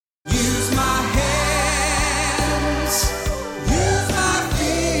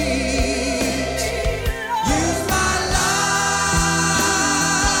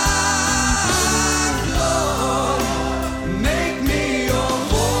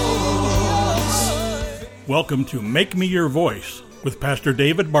Welcome to Make Me Your Voice with Pastor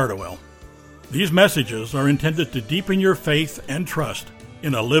David Bardowell. These messages are intended to deepen your faith and trust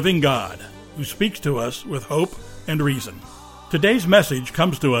in a living God who speaks to us with hope and reason. Today's message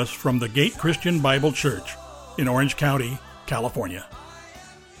comes to us from the Gate Christian Bible Church in Orange County, California.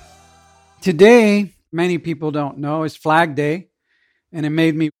 Today, many people don't know, is Flag Day, and it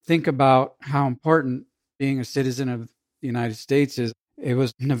made me think about how important being a citizen of the United States is. It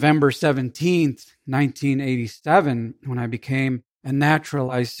was November 17th, 1987, when I became a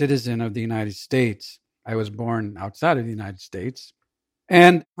naturalized citizen of the United States. I was born outside of the United States.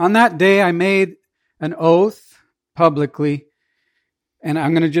 And on that day, I made an oath publicly, and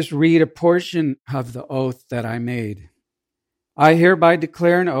I'm going to just read a portion of the oath that I made. I hereby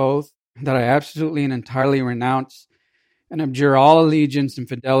declare an oath that I absolutely and entirely renounce and abjure all allegiance and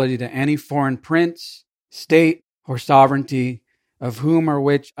fidelity to any foreign prince, state, or sovereignty of whom or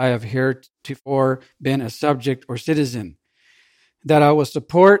which I have heretofore been a subject or citizen, that I will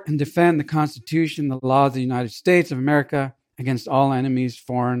support and defend the Constitution and the laws of the United States of America against all enemies,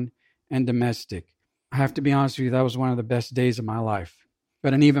 foreign and domestic. I have to be honest with you, that was one of the best days of my life.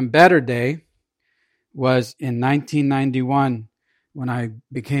 But an even better day was in 1991 when I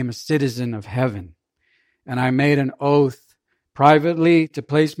became a citizen of heaven. And I made an oath privately to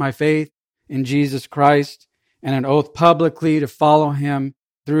place my faith in Jesus Christ, and an oath publicly to follow him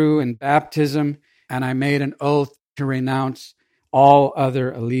through in baptism, and I made an oath to renounce all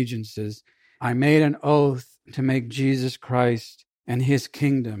other allegiances. I made an oath to make Jesus Christ and his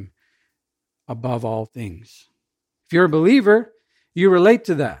kingdom above all things. If you're a believer, you relate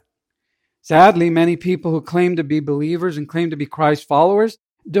to that. Sadly, many people who claim to be believers and claim to be Christ followers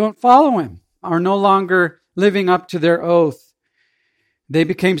don't follow him, are no longer living up to their oath. They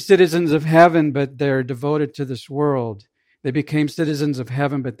became citizens of heaven, but they're devoted to this world. They became citizens of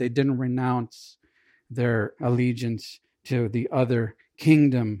heaven, but they didn't renounce their allegiance to the other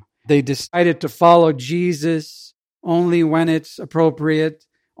kingdom. They decided to follow Jesus only when it's appropriate,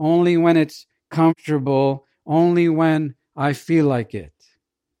 only when it's comfortable, only when I feel like it.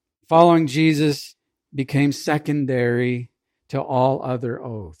 Following Jesus became secondary to all other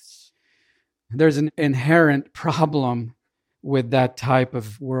oaths. There's an inherent problem with that type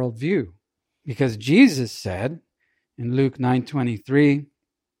of worldview, because Jesus said in Luke 9:23,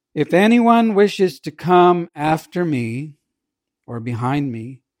 if anyone wishes to come after me or behind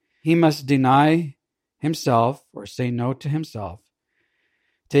me, he must deny himself or say no to himself,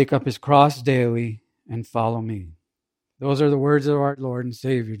 take up his cross daily and follow me. Those are the words of our Lord and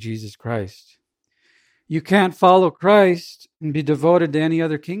Savior, Jesus Christ. You can't follow Christ and be devoted to any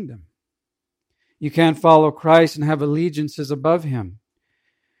other kingdom. You can't follow Christ and have allegiances above him.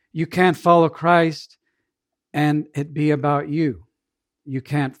 You can't follow Christ and it be about you. You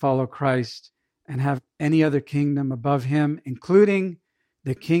can't follow Christ and have any other kingdom above him, including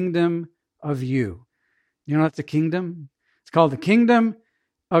the kingdom of you. You know what's the kingdom? It's called the kingdom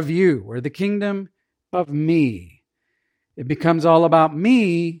of you, or the kingdom of me. It becomes all about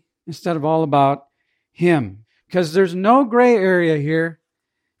me instead of all about him. Because there's no gray area here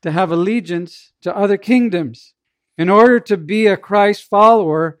to have allegiance to other kingdoms. In order to be a Christ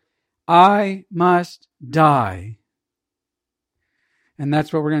follower, I must die. And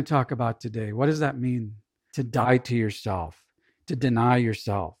that's what we're going to talk about today. What does that mean? To die to yourself, to deny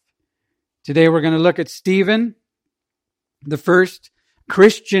yourself. Today we're going to look at Stephen, the first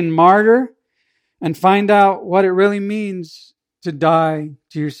Christian martyr, and find out what it really means to die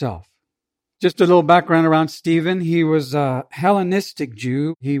to yourself. Just a little background around Stephen. He was a Hellenistic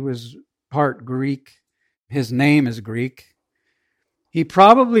Jew. He was part Greek. His name is Greek. He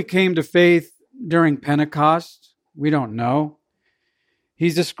probably came to faith during Pentecost. We don't know.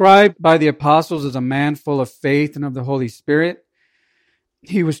 He's described by the apostles as a man full of faith and of the Holy Spirit.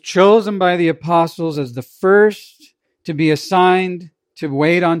 He was chosen by the apostles as the first to be assigned to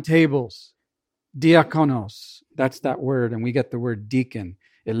wait on tables. Diakonos. That's that word, and we get the word deacon.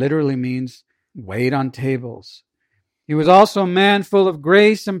 It literally means wait on tables. He was also a man full of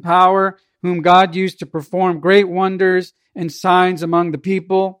grace and power, whom God used to perform great wonders and signs among the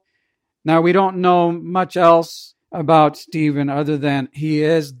people. Now, we don't know much else about Stephen other than he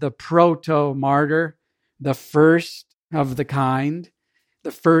is the proto-martyr, the first of the kind,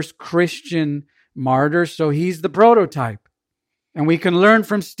 the first Christian martyr. So he's the prototype. And we can learn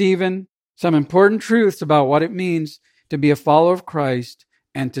from Stephen some important truths about what it means to be a follower of Christ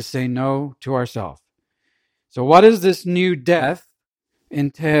and to say no to ourselves. So what does this new death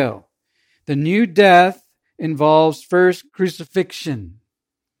entail? The new death involves first crucifixion.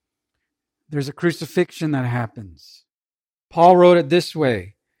 There's a crucifixion that happens. Paul wrote it this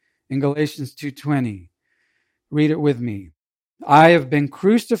way in Galatians 2:20. Read it with me. I have been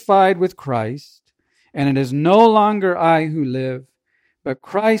crucified with Christ, and it is no longer I who live, but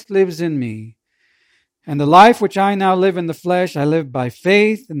Christ lives in me. And the life which I now live in the flesh, I live by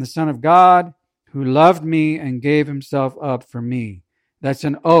faith in the Son of God, who loved me and gave himself up for me. That's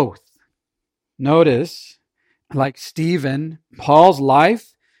an oath. Notice, like Stephen, Paul's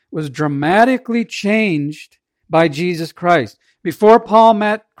life was dramatically changed by Jesus Christ. Before Paul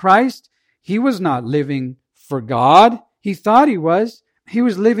met Christ, he was not living for God. He thought he was. He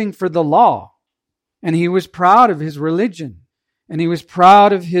was living for the law. And he was proud of his religion. And he was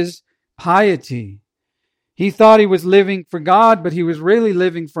proud of his piety. He thought he was living for God, but he was really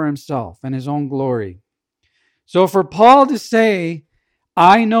living for himself and his own glory. So for Paul to say,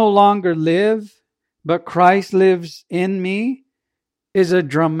 I no longer live, but Christ lives in me, is a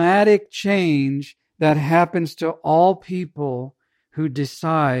dramatic change that happens to all people who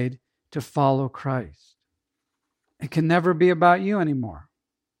decide to follow Christ. It can never be about you anymore.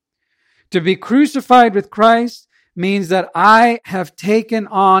 To be crucified with Christ means that I have taken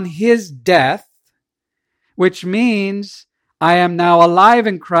on his death, which means I am now alive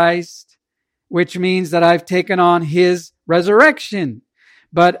in Christ, which means that I've taken on his resurrection.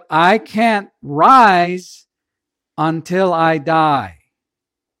 But I can't rise until I die.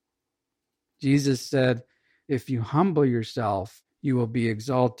 Jesus said, if you humble yourself, you will be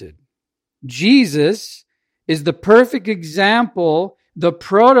exalted. Jesus is the perfect example, the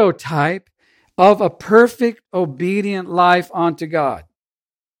prototype of a perfect obedient life unto God.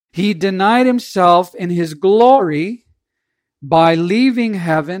 He denied himself in his glory by leaving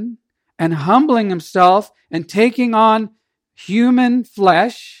heaven and humbling himself and taking on human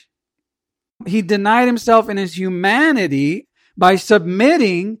flesh. He denied himself in his humanity by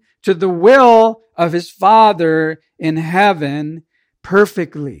submitting to the will of his Father in heaven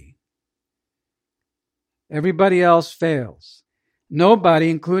perfectly. Everybody else fails. Nobody,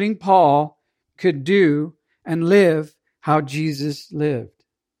 including Paul, could do and live how Jesus lived.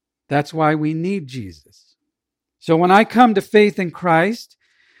 That's why we need Jesus. So when I come to faith in Christ,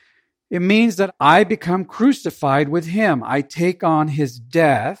 it means that I become crucified with him. I take on his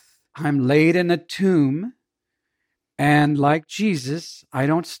death. I'm laid in a tomb. And like Jesus, I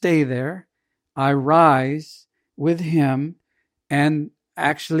don't stay there. I rise with him and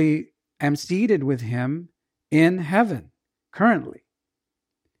actually am seated with him in heaven currently.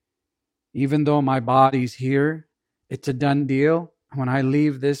 Even though my body's here, it's a done deal. When I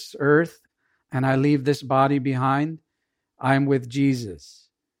leave this earth and I leave this body behind, I'm with Jesus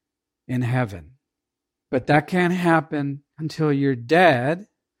in heaven. But that can't happen until you're dead.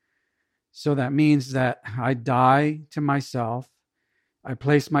 So that means that I die to myself. I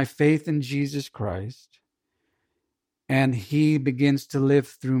place my faith in Jesus Christ, and he begins to live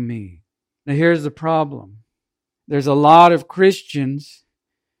through me. Now here's the problem. There's a lot of Christians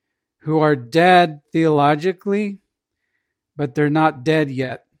who are dead theologically, but they're not dead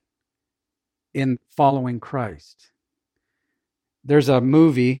yet in following Christ. There's a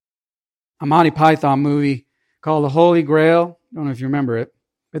movie, a Monty Python movie called The Holy Grail. I don't know if you remember it,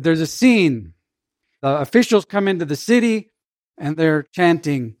 but there's a scene. The officials come into the city and they're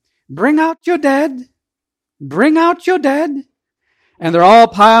chanting, "Bring out your dead, bring out your dead." And they're all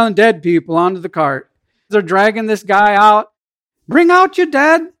piling dead people onto the cart. They're dragging this guy out. "Bring out your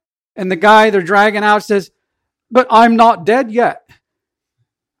dead." And the guy they're dragging out says, "But I'm not dead yet."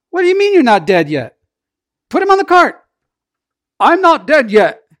 "What do you mean you're not dead yet?" "Put him on the cart." "I'm not dead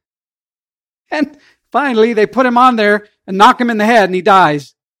yet." And finally, they put him on there and knock him in the head and he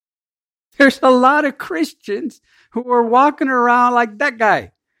dies. There's a lot of Christians who are walking around like that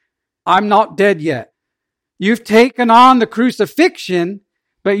guy. I'm not dead yet. You've taken on the crucifixion,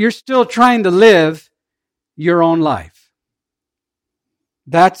 but you're still trying to live your own life.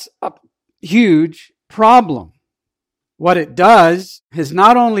 That's a huge problem. What it does is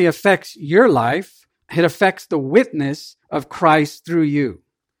not only affects your life, it affects the witness of Christ through you.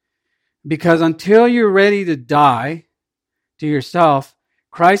 Because until you're ready to die to yourself,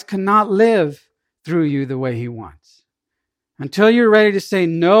 Christ cannot live through you the way he wants. Until you're ready to say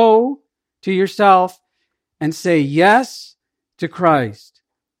no to yourself and say yes to Christ.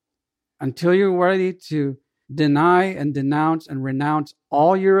 Until you're ready to deny and denounce and renounce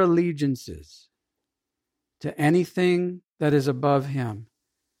all your allegiances to anything that is above him,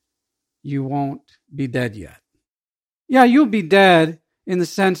 you won't be dead yet. Yeah, you'll be dead in the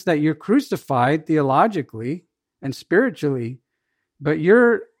sense that you're crucified theologically and spiritually, but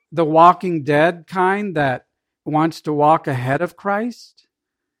you're the walking dead kind that wants to walk ahead of Christ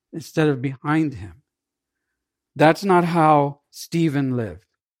instead of behind him. That's not how Stephen lived.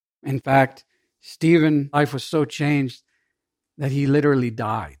 In fact, Stephen's life was so changed that he literally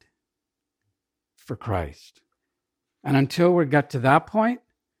died for Christ. And until we get to that point,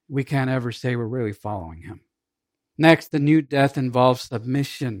 we can't ever say we're really following him. Next, the new death involves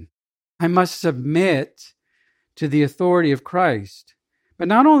submission. I must submit to the authority of Christ. But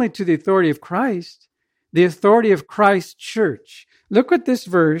not only to the authority of Christ, the authority of Christ's church. Look at this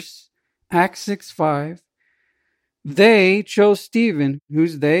verse, Acts 6:5. They chose Stephen.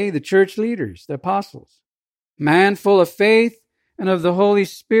 Who's they? The church leaders, the apostles. Man full of faith and of the Holy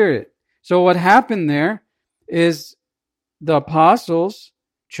Spirit. So what happened there is the apostles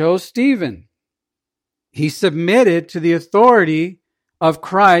chose Stephen. He submitted to the authority of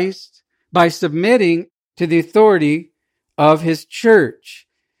Christ by submitting to the authority of his church.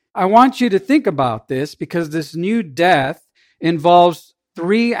 I want you to think about this because this new death involves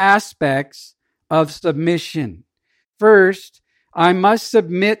three aspects of submission. First, I must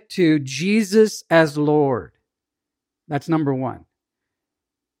submit to Jesus as Lord. That's number one.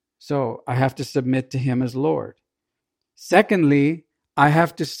 So I have to submit to him as Lord. Secondly, I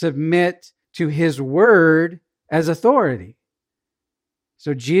have to submit to his word as authority.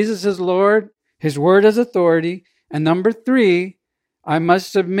 So Jesus is Lord, his word as authority. And number three, I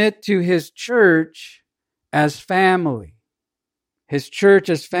must submit to his church as family. His church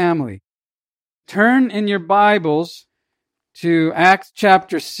as family. Turn in your Bibles to Acts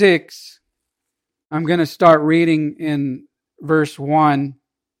chapter 6. I'm going to start reading in verse 1.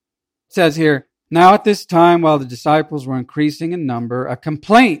 It says here, "Now at this time, while the disciples were increasing in number, a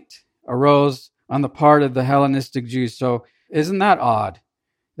complaint arose on the part of the Hellenistic Jews." So isn't that odd?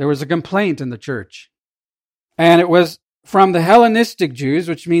 There was a complaint in the church. And it was from the Hellenistic Jews,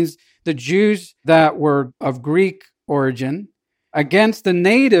 which means the Jews that were of Greek origin, against the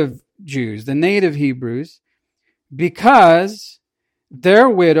native Jews, the native Hebrews, because their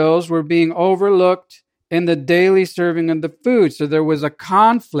widows were being overlooked in the daily serving of the food. So there was a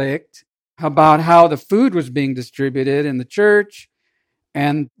conflict about how the food was being distributed in the church,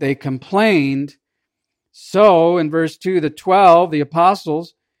 and they complained. So in verse 2, the 12, the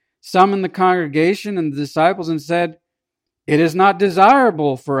apostles, summoned the congregation and the disciples and said, "It is not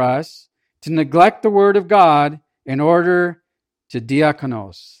desirable for us to neglect the word of God in order to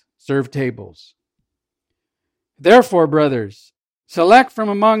diakonos, serve tables. Therefore, brothers, select from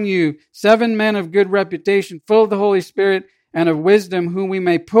among you 7 men of good reputation, full of the Holy Spirit and of wisdom, whom we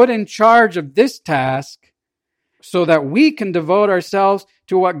may put in charge of this task, so that we can devote ourselves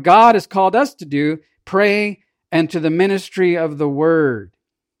to what God has called us to do, pray, and to the ministry of the word."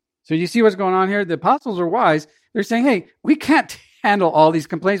 So you see what's going on here? The apostles are wise. They're saying, hey, we can't handle all these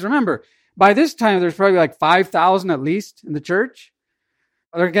complaints. Remember, by this time, there's probably like 5,000 at least in the church.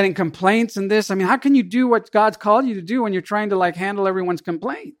 They're getting complaints and this. I mean, how can you do what God's called you to do when you're trying to like handle everyone's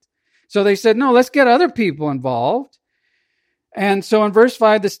complaint? So they said, no, let's get other people involved. And so in verse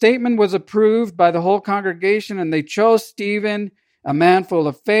 5, the statement was approved by the whole congregation, and they chose Stephen, a man full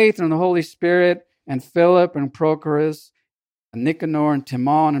of faith and the Holy Spirit, and Philip and Prochorus, and Nicanor and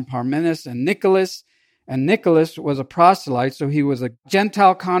Timon and Parmenas and Nicholas. And Nicholas was a proselyte, so he was a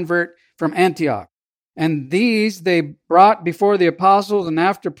Gentile convert from Antioch. And these they brought before the apostles, and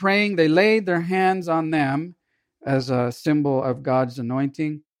after praying, they laid their hands on them as a symbol of God's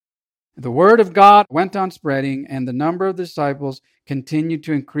anointing. The word of God went on spreading, and the number of disciples continued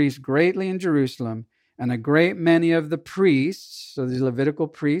to increase greatly in Jerusalem, and a great many of the priests, so the Levitical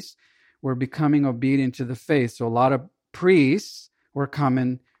priests, were becoming obedient to the faith. So a lot of priests were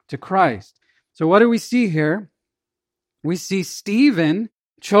coming to Christ. So what do we see here? We see Stephen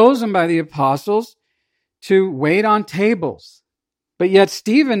chosen by the apostles to wait on tables. But yet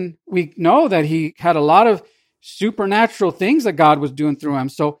Stephen, we know that he had a lot of supernatural things that God was doing through him.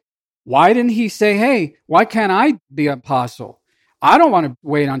 So why didn't he say, hey, why can't I be an apostle? I don't want to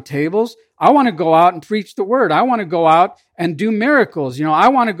wait on tables. I want to go out and preach the word. I want to go out and do miracles. I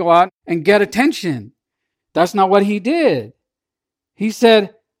want to go out and get attention. That's not what he did. He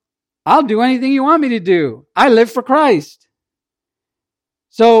said, I'll do anything you want me to do. I live for Christ.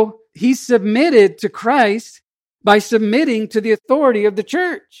 So he submitted to Christ by submitting to the authority of the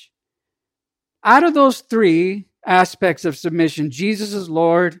church. Out of those three aspects of submission, Jesus is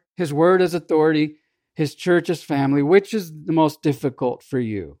Lord, his word is authority, his church is family, which is the most difficult for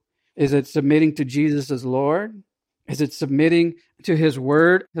you? Is it submitting to Jesus as Lord? Is it submitting to his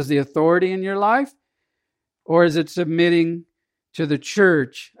word as the authority in your life? Or is it submitting to the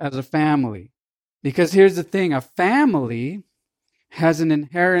church as a family? Because here's the thing, a family has an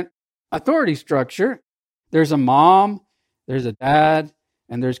inherent authority structure. There's a mom, there's a dad,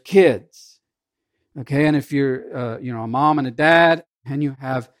 and there's kids. Okay, and if you're a mom and a dad, and you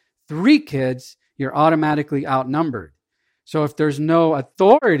have 3 kids, you're automatically outnumbered. So if there's no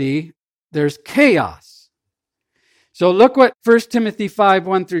authority, there's chaos. So look what 1 Timothy 5,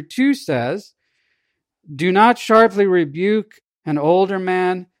 1 through 2 says. Do not sharply rebuke an older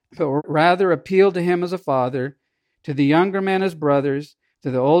man, but rather appeal to him as a father, to the younger men as brothers, to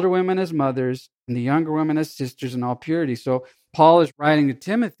the older women as mothers, and the younger women as sisters in all purity. So Paul is writing to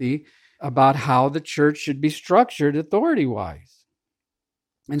Timothy about how the church should be structured authority-wise.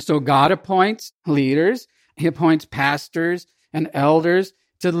 And so God appoints leaders, he appoints pastors and elders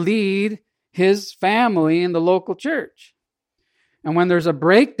to lead his family in the local church. And when there's a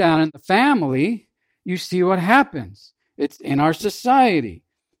breakdown in the family, you see what happens. It's in our society.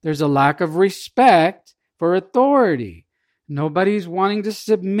 There's a lack of respect for authority. Nobody's wanting to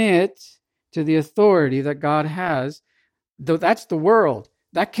submit to the authority that God has. Though that's the world.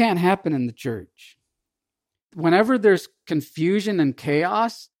 That can't happen in the church. Whenever there's confusion and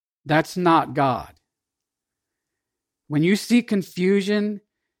chaos, that's not God. When you see confusion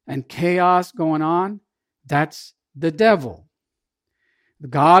and chaos going on, that's the devil.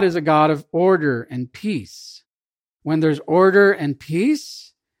 God is a God of order and peace. When there's order and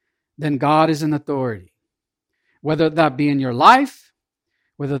peace, then God is in authority. Whether that be in your life,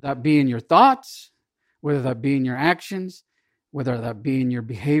 whether that be in your thoughts, whether that be in your actions, whether that be in your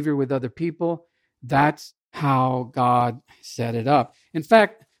behavior with other people, that's how God set it up. In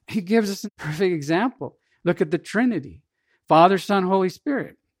fact, he gives us a perfect example. Look at the Trinity. Father, Son, Holy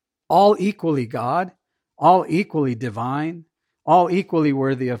Spirit. All equally God, all equally divine, all equally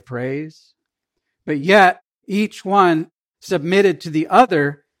worthy of praise. But yet, each one submitted to the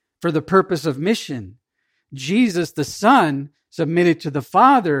other for the purpose of mission. Jesus, the Son, submitted to the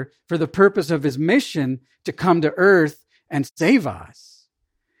Father for the purpose of his mission to come to earth and save us.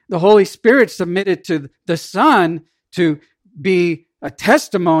 The Holy Spirit submitted to the Son to be a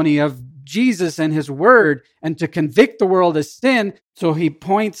testimony of Jesus and his word and to convict the world of sin, so he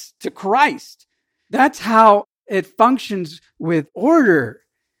points to Christ. That's how it functions with order.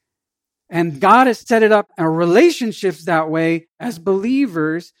 And God has set it up in relationships that way as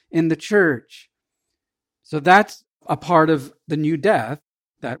believers in the church. So that's a part of the new death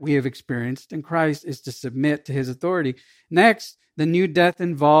that we have experienced in Christ, is to submit to his authority. Next, the new death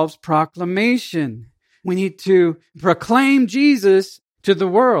involves proclamation. We need to proclaim Jesus to the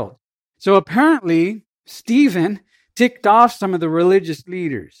world. So apparently, Stephen ticked off some of the religious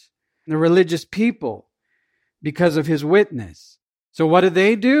leaders, the religious people, because of his witness. So what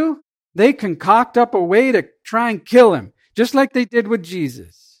do? They concoct up a way to try and kill him, just like they did with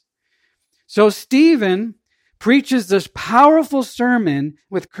Jesus. So Stephen preaches this powerful sermon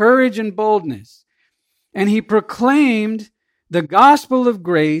with courage and boldness, and he proclaimed the gospel of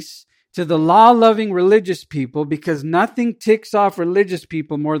grace to the law-loving religious people, because nothing ticks off religious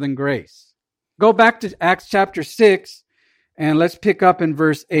people more than grace. Go back to Acts chapter 6, and let's pick up in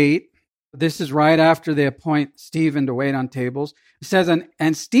verse 8. This is right after they appoint Stephen to wait on tables. It says,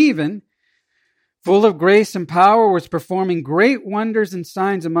 and Stephen, full of grace and power, was performing great wonders and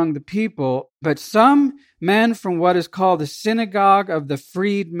signs among the people. But some men from what is called the synagogue of the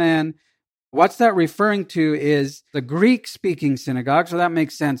freedmen, what's that referring to is the Greek-speaking synagogue, so that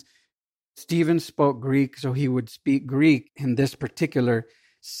makes sense. Stephen spoke Greek, so he would speak Greek in this particular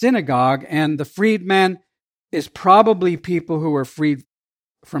synagogue. And the freedmen is probably people who were freed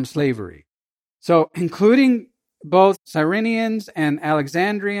from slavery. So including both Cyrenians and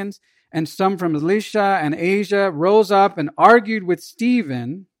Alexandrians, and some from Lycia and Asia rose up and argued with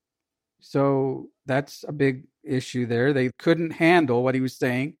Stephen. So that's a big issue there. They couldn't handle what he was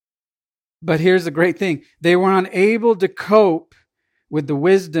saying. But here's the great thing. They were unable to cope with the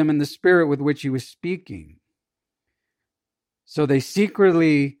wisdom and the spirit with which he was speaking. So they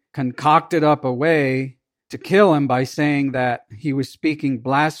secretly concocted up a way to kill him by saying that he was speaking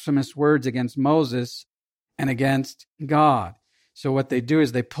blasphemous words against Moses and against God. So what they do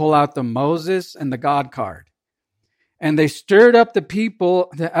is they pull out the Moses and the God card. And they stirred up the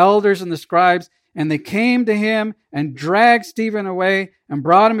people, the elders and the scribes, and they came to him and dragged Stephen away and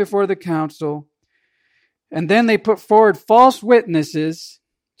brought him before the council. And then they put forward false witnesses,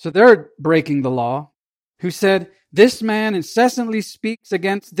 so they're breaking the law, who said, this man incessantly speaks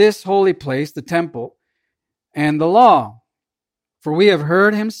against this holy place, the temple, and the law. For we have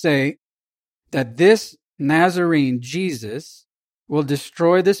heard him say that this Nazarene Jesus will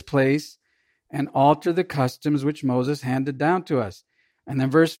destroy this place and alter the customs which Moses handed down to us. And then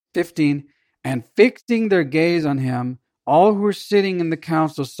verse 15, and fixing their gaze on him, all who were sitting in the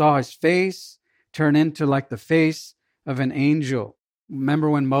council saw his face turn into like the face of an angel. Remember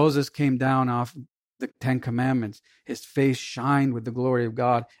when Moses came down off the Ten Commandments. His face shined with the glory of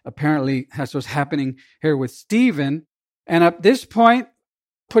God. Apparently, that's what's happening here with Stephen. And at this point,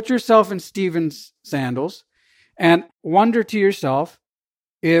 put yourself in Stephen's sandals and wonder to yourself,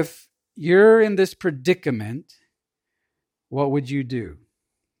 if you're in this predicament, what would you do?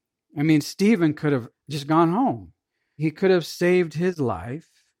 I mean, Stephen could have just gone home. He could have saved his life,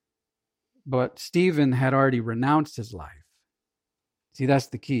 but Stephen had already renounced his life. See, that's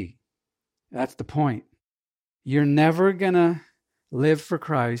the key. That's the point. You're never going to live for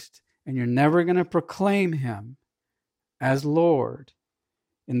Christ, and you're never going to proclaim him as Lord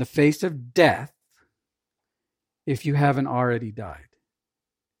in the face of death if you haven't already died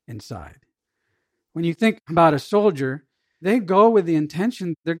inside. When you think about a soldier, they go with the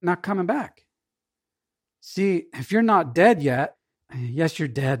intention they're not coming back. See, if you're not dead yet, yes, you're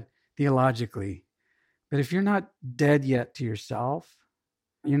dead theologically, but if you're not dead yet to yourself,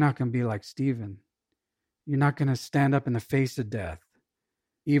 you're not going to be like Stephen. You're not going to stand up in the face of death,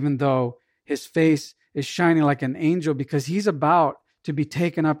 even though his face is shining like an angel, because he's about to be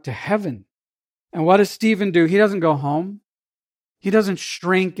taken up to heaven. And what does Stephen do? He doesn't go home. He doesn't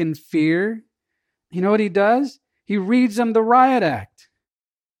shrink in fear. You know what he does? He reads them the riot act.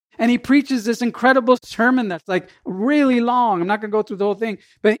 And he preaches this incredible sermon that's like really long. I'm not going to go through the whole thing.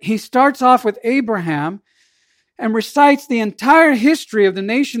 But he starts off with Abraham and recites the entire history of the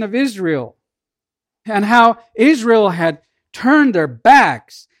nation of Israel and how Israel had turned their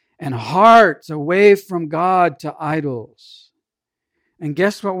backs and hearts away from God to idols. And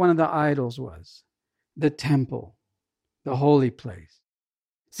guess what one of the idols was? The temple, the holy place.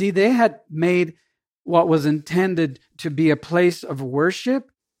 See, they had made what was intended to be a place of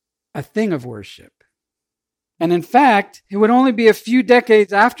worship a thing of worship. And in fact, it would only be a few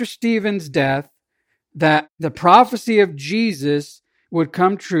decades after Stephen's death that the prophecy of Jesus would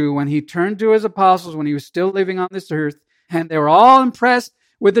come true when he turned to his apostles when he was still living on this earth, and they were all impressed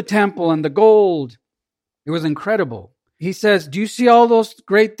with the temple and the gold. It was incredible. He says, do you see all those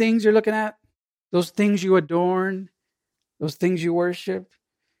great things you're looking at? Those things you adorn, those things you worship?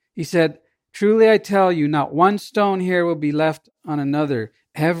 He said, truly I tell you, not one stone here will be left on another.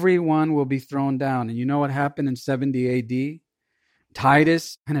 Every one will be thrown down. And you know what happened in 70 AD?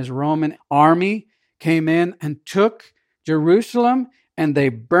 Titus and his Roman army came in and took Jerusalem, and they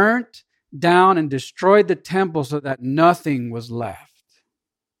burnt down and destroyed the temple so that nothing was left.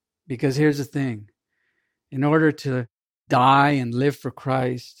 Because here's the thing. In order to die and live for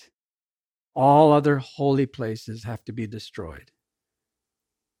Christ, all other holy places have to be destroyed.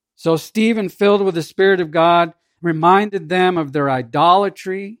 So Stephen, filled with the Spirit of God, reminded them of their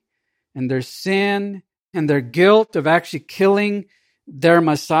idolatry and their sin and their guilt of actually killing their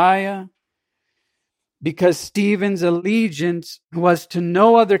Messiah, because Stephen's allegiance was to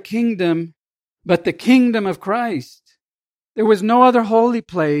no other kingdom but the kingdom of Christ. There was no other holy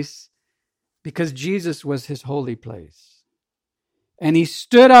place because Jesus was his holy place. And he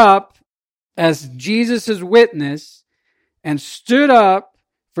stood up as Jesus' witness and stood up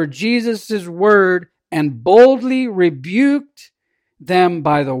for Jesus' word and boldly rebuked them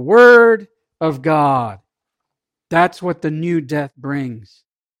by the word of God. That's what the new death brings.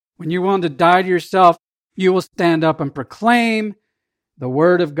 When you're willing to die to yourself, you will stand up and proclaim the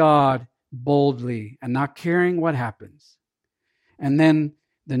word of God boldly and not caring what happens. And then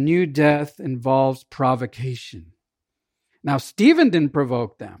the new death involves provocation. Now, Stephen didn't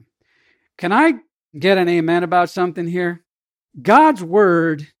provoke them. Can I get an amen about something here? God's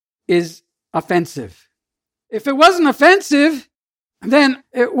word is offensive. If it wasn't offensive, then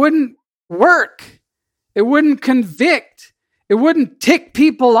it wouldn't work. It wouldn't convict. It wouldn't tick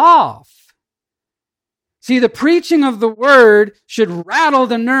people off. See, the preaching of the word should rattle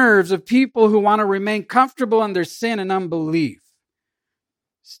the nerves of people who want to remain comfortable in their sin and unbelief.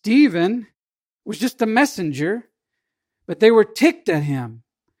 Stephen was just a messenger, but they were ticked at him.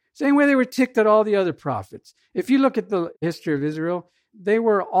 Same way they were ticked at all the other prophets. If you look at the history of Israel, they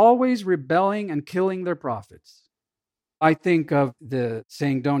were always rebelling and killing their prophets. I think of the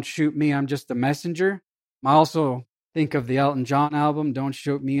saying, don't shoot me, I'm just a messenger. I also think of the Elton John album, Don't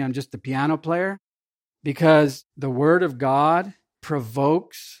Shoot Me, I'm Just a Piano Player. Because the word of God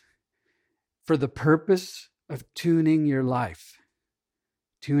provokes for the purpose of tuning your life,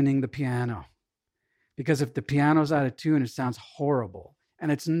 tuning the piano. Because if the piano's out of tune, it sounds horrible,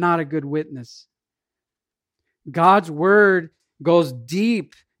 and it's not a good witness. God's word goes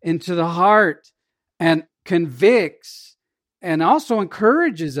deep into the heart and convicts and also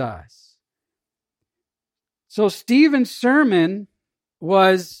encourages us. So Stephen's sermon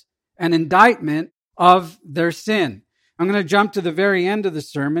was an indictment of their sin. I'm going to jump to the very end of the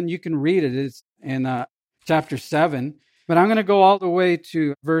sermon. You can read it. in chapter 7. But I'm going to go all the way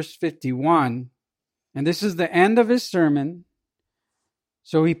to verse 51. And this is the end of his sermon.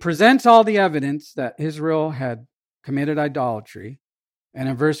 So he presents all the evidence that Israel had committed idolatry. And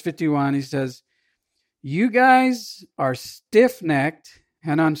in verse 51, he says, "You guys are stiff-necked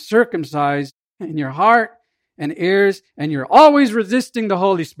and uncircumcised in your heart and ears, and you're always resisting the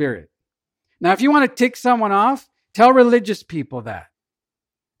Holy Spirit." Now, if you want to tick someone off, tell religious people that.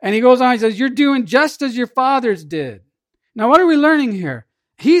 And he goes on, he says, "You're doing just as your fathers did." Now, what are we learning here?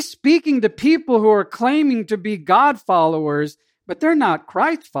 He's speaking to people who are claiming to be God followers, but they're not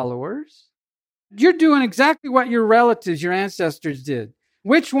Christ followers. You're doing exactly what your relatives, your ancestors did.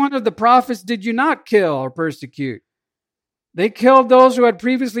 Which one of the prophets did you not kill or persecute? They killed those who had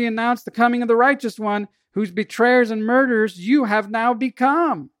previously announced the coming of the righteous one, whose betrayers and murderers you have now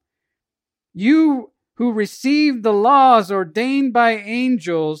become. You who received the laws ordained by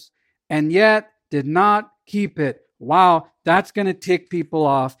angels and yet did not keep it. Wow, that's going to tick people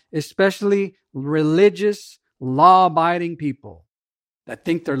off, especially religious, law-abiding people that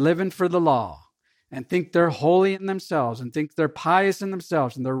think they're living for the law and think they're holy in themselves and think they're pious in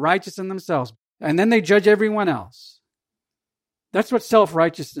themselves and they're righteous in themselves. And then they judge everyone else. That's what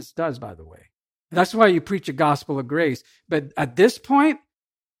self-righteousness does, by the way. That's why you preach a gospel of grace. But at this point,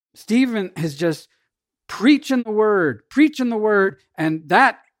 Stephen has just preaching the word, and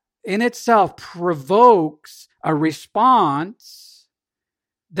that in itself provokes a response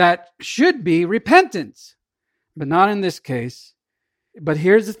that should be repentance, but not in this case. But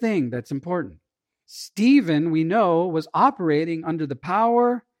here's the thing that's important. Stephen, we know, was operating under the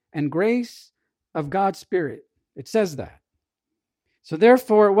power and grace of God's Spirit. It says that. So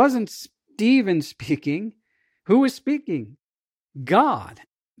therefore, it wasn't Stephen speaking. Who was speaking? God.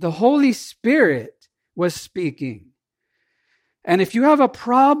 The Holy Spirit was speaking. And if you have a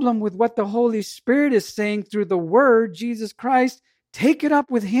problem with what the Holy Spirit is saying through the Word, Jesus Christ, take it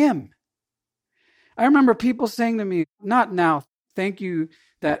up with Him. I remember people saying to me, not now, thank you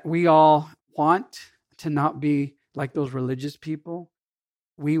that we all want to not be like those religious people.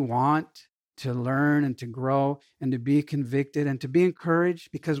 We want to learn and to grow and to be convicted and to be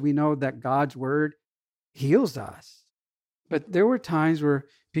encouraged because we know that God's Word heals us. But there were times where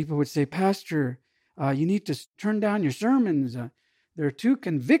people would say, "Pastor, you need to turn down your sermons. They're too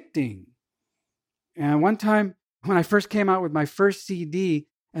convicting." And one time when I first came out with my first CD,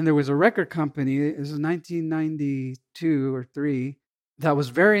 and there was a record company, it was 1992 or 3, it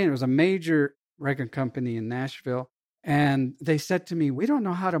was a major record company in Nashville. And they said to me, "We don't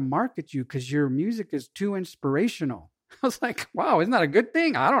know how to market you because your music is too inspirational." I was like, wow, isn't that a good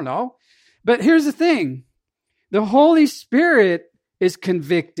thing? I don't know. But here's the thing. The Holy Spirit is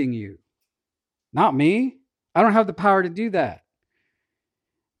convicting you. Not me. I don't have the power to do that.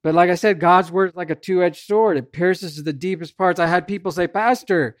 But like I said, God's word is like a two-edged sword. It pierces to the deepest parts. I had people say,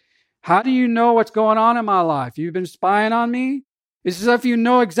 "Pastor, how do you know what's going on in my life? You've been spying on me? It's as if you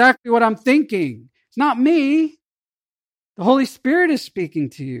know exactly what I'm thinking." It's not me. The Holy Spirit is speaking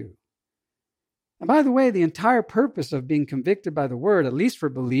to you. And by the way, the entire purpose of being convicted by the word, at least for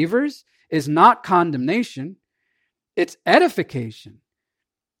believers, is not condemnation. It's edification.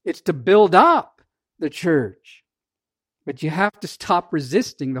 It's to build up the church. But you have to stop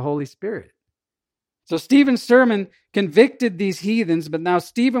resisting the Holy Spirit. So Stephen's sermon convicted these heathens, but now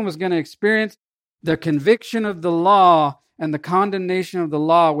Stephen was going to experience the conviction of the law and the condemnation of the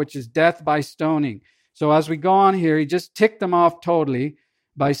law, which is death by stoning. So as we go on here, he just ticked them off totally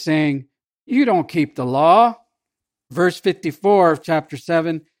by saying, "You don't keep the law." Verse 54 of chapter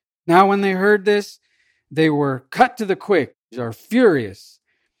 7, "Now when they heard this, they were cut to the quick," or furious,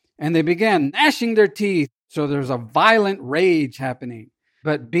 "and they began gnashing their teeth." So there's a violent rage happening.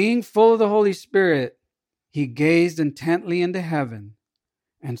 "But being full of the Holy Spirit, he gazed intently into heaven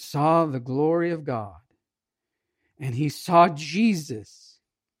and saw the glory of God. And he saw Jesus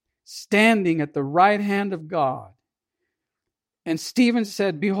standing at the right hand of God. And Stephen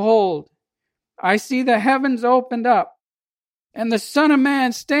said, 'Behold, I see the heavens opened up and the Son of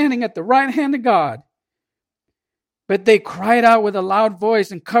Man standing at the right hand of God.' But they cried out with a loud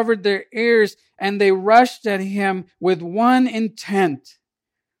voice and covered their ears, and they rushed at him with one intent.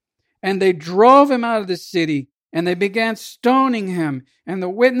 And they drove him out of the city, and they began stoning him. And the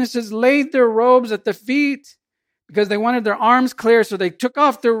witnesses laid their robes at the feet because they wanted their arms clear. So they took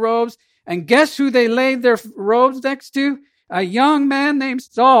off their robes. And guess who they laid their robes next to? A young man named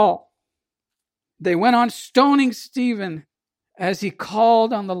Saul. They went on stoning Stephen as he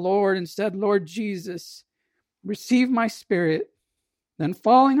called on the Lord and said, 'Lord Jesus, receive my spirit.' Then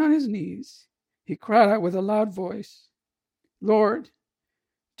falling on his knees, he cried out with a loud voice, 'Lord,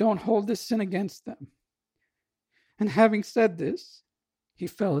 don't hold this sin against them. And having said this, he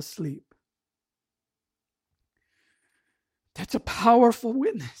fell asleep. That's a powerful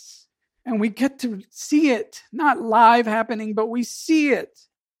witness. And we get to see it, not live happening, but we see it.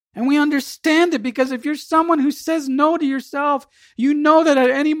 And we understand it, because if you're someone who says no to yourself, you know that at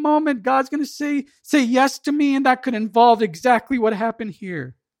any moment God's going to say yes to me, and that could involve exactly what happened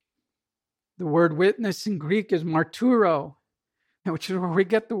here. The word witness in Greek is marturo, which is where we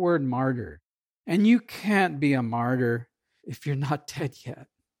get the word martyr. And you can't be a martyr if you're not dead yet.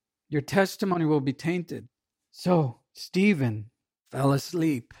 Your testimony will be tainted. So Stephen fell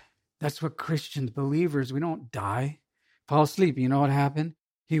asleep. That's what Christians, believers, we don't die. Fall asleep. You know what happened?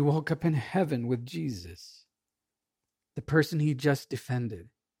 He woke up in heaven with Jesus, the person he just defended.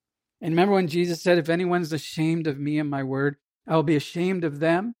 And remember when Jesus said, if anyone's ashamed of me and my word, I'll be ashamed of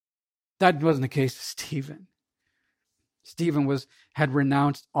them? That wasn't the case with Stephen. Stephen had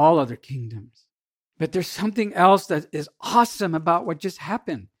renounced all other kingdoms. But there's something else that is awesome about what just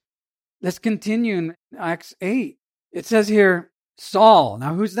happened. Let's continue in Acts 8. It says here, Saul.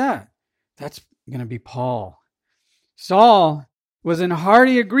 Now who's that? That's going to be Paul. Saul was in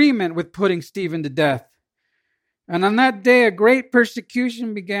hearty agreement with putting Stephen to death. And on that day, a great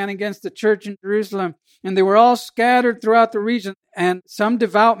persecution began against the church in Jerusalem, and they were all scattered throughout the region. And some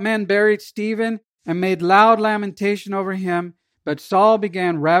devout men buried Stephen and made loud lamentation over him. But Saul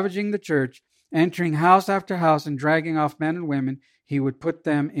began ravaging the church, entering house after house and dragging off men and women. He would put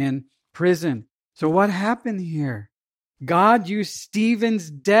them in prison. So what happened here? God used Stephen's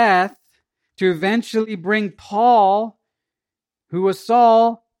death to eventually bring Paul, who was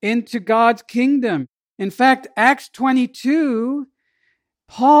Saul, into God's kingdom. In fact, Acts 22,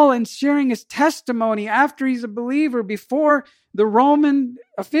 Paul, in sharing his testimony after he's a believer before the Roman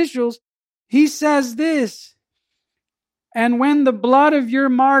officials, he says this, and when the blood of your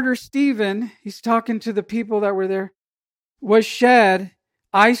martyr Stephen, he's talking to the people that were there, was shed,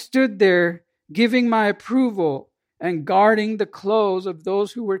 I stood there giving my approval and guarding the clothes of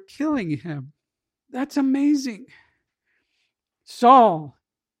those who were killing him. That's amazing. Saul,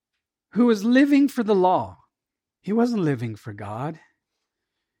 who was living for the law, he wasn't living for God,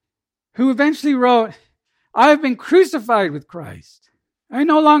 who eventually wrote, I have been crucified with Christ. I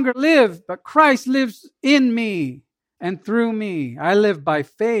no longer live, but Christ lives in me and through me. I live by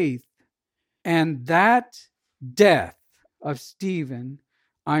faith. And that death of Stephen,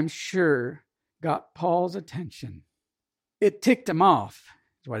 I'm sure, got Paul's attention. It ticked him off,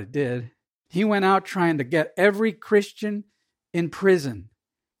 is what it did. He went out trying to get every Christian in prison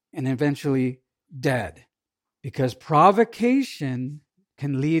and eventually dead, because provocation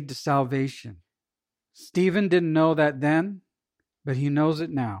can lead to salvation. Stephen didn't know that then, but he knows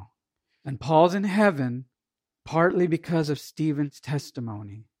it now. And Paul's in heaven partly because of Stephen's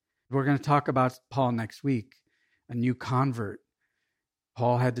testimony. We're going to talk about Paul next week, a new convert.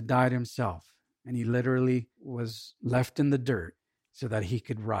 Paul had to die to himself, and he literally was left in the dirt so that he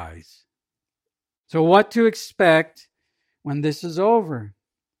could rise. So what to expect when this is over?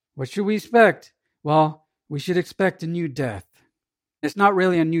 What should we expect? Well, we should expect a new death. It's not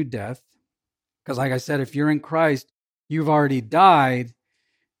really a new death, because like I said, if you're in Christ, you've already died,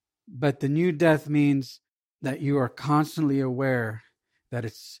 but the new death means that you are constantly aware that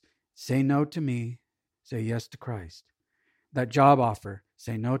it's say no to me, say yes to Christ. That job offer,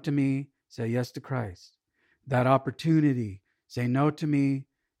 say no to me, say yes to Christ. That opportunity, say no to me,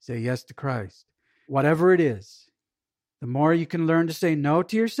 say yes to Christ. Whatever it is, the more you can learn to say no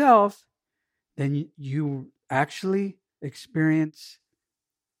to yourself, then you actually experience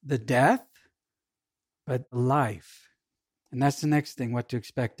the death, but life. And that's the next thing, what to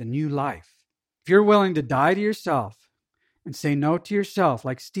expect, a new life. If you're willing to die to yourself and say no to yourself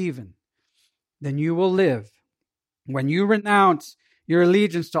like Stephen, then you will live. When you renounce your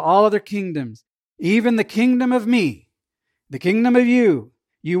allegiance to all other kingdoms, even the kingdom of me, the kingdom of you,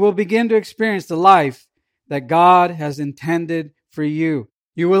 you will begin to experience the life that God has intended for you.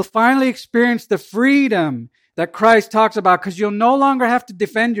 You will finally experience the freedom that Christ talks about, because you'll no longer have to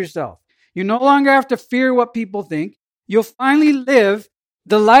defend yourself. You no longer have to fear what people think. You'll finally live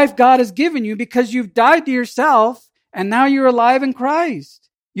the life God has given you because you've died to yourself and now you're alive in Christ.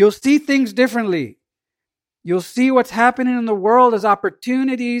 You'll see things differently. You'll see what's happening in the world as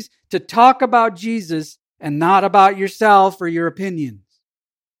opportunities to talk about Jesus and not about yourself or your opinions.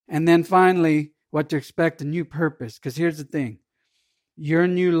 And then finally, what to expect, a new purpose. Because here's the thing. Your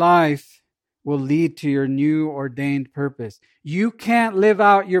new life will lead to your new ordained purpose. You can't live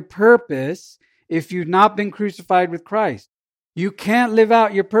out your purpose if you've not been crucified with Christ. You can't live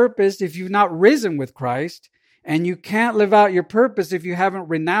out your purpose if you've not risen with Christ. And you can't live out your purpose if you haven't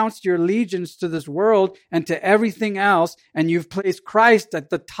renounced your allegiance to this world and to everything else, and you've placed Christ at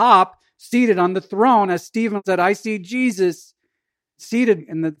the top, seated on the throne. As Stephen said, I see Jesus seated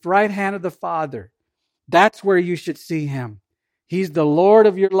in the right hand of the Father. That's where you should see him. He's the Lord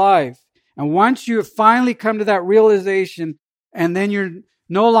of your life. And once you have finally come to that realization, and then you're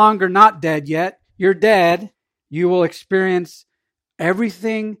no longer not dead yet, you're dead, you will experience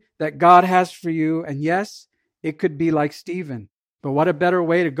everything that God has for you. And yes, it could be like Stephen, but what a better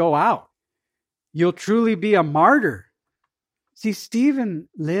way to go out. You'll truly be a martyr. See, Stephen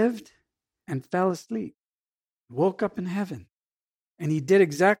lived and fell asleep, woke up in heaven, and he did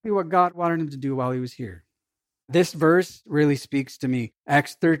exactly what God wanted him to do while he was here. This verse really speaks to me.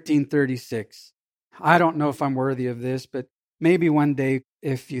 Acts 13:36. I don't know if I'm worthy of this, but maybe one day,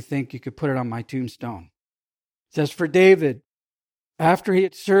 if you think, you could put it on my tombstone. It says, for David, after he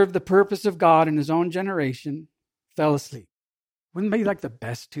had served the purpose of God in his own generation, fell asleep. Wouldn't that be like the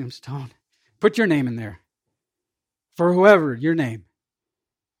best tombstone? Put your name in there. For whoever, your name.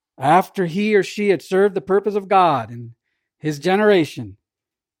 After he or she had served the purpose of God in his generation,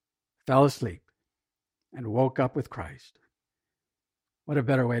 fell asleep and woke up with Christ. What a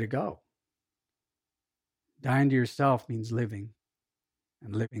better way to go. Dying to yourself means living,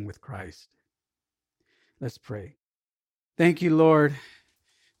 and living with Christ. Let's pray. Thank you, Lord,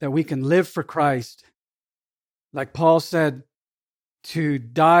 that we can live for Christ. Like Paul said, to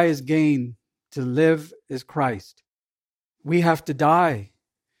die is gain, to live is Christ. We have to die.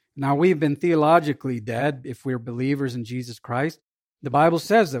 Now, we've been theologically dead if we're believers in Jesus Christ. The Bible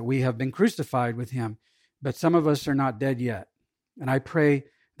says that we have been crucified with him, but some of us are not dead yet. And I pray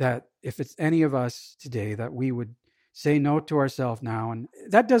that if it's any of us today, that we would say no to ourselves now. And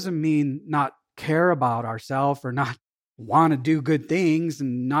that doesn't mean not care about ourselves or not want to do good things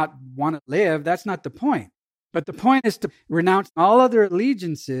and not want to live. That's not the point. But the point is to renounce all other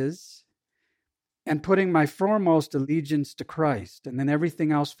allegiances and putting my foremost allegiance to Christ. And then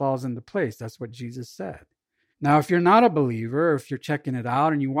everything else falls into place. That's what Jesus said. Now, if you're not a believer, or if you're checking it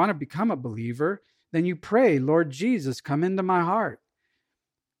out and you want to become a believer, then you pray, Lord Jesus, come into my heart.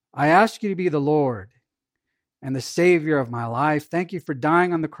 I ask you to be the Lord and the Savior of my life. Thank you for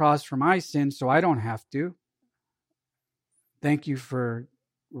dying on the cross for my sins so I don't have to. Thank you for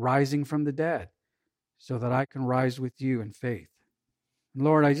rising from the dead so that I can rise with you in faith.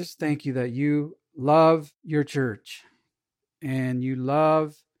 Lord, I just thank you that you love your church and you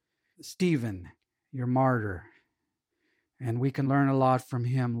love Stephen, your martyr. And we can learn a lot from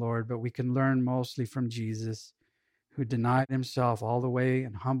him, Lord, but we can learn mostly from Jesus, who denied himself all the way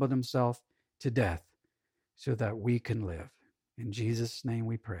and humbled himself to death so that we can live. In Jesus' name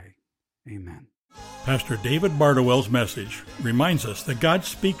we pray. Amen. Pastor David Bardowell's message reminds us that God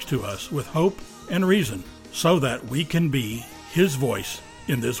speaks to us with hope and reason so that we can be his voice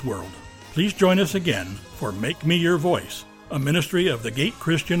in this world. Please join us again for Make Me Your Voice, a ministry of the Gate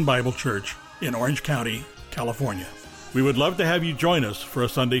Christian Bible Church in Orange County, California. We would love to have you join us for a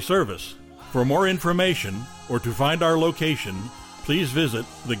Sunday service. For more information or to find our location, please visit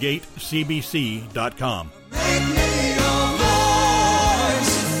thegatecbc.com.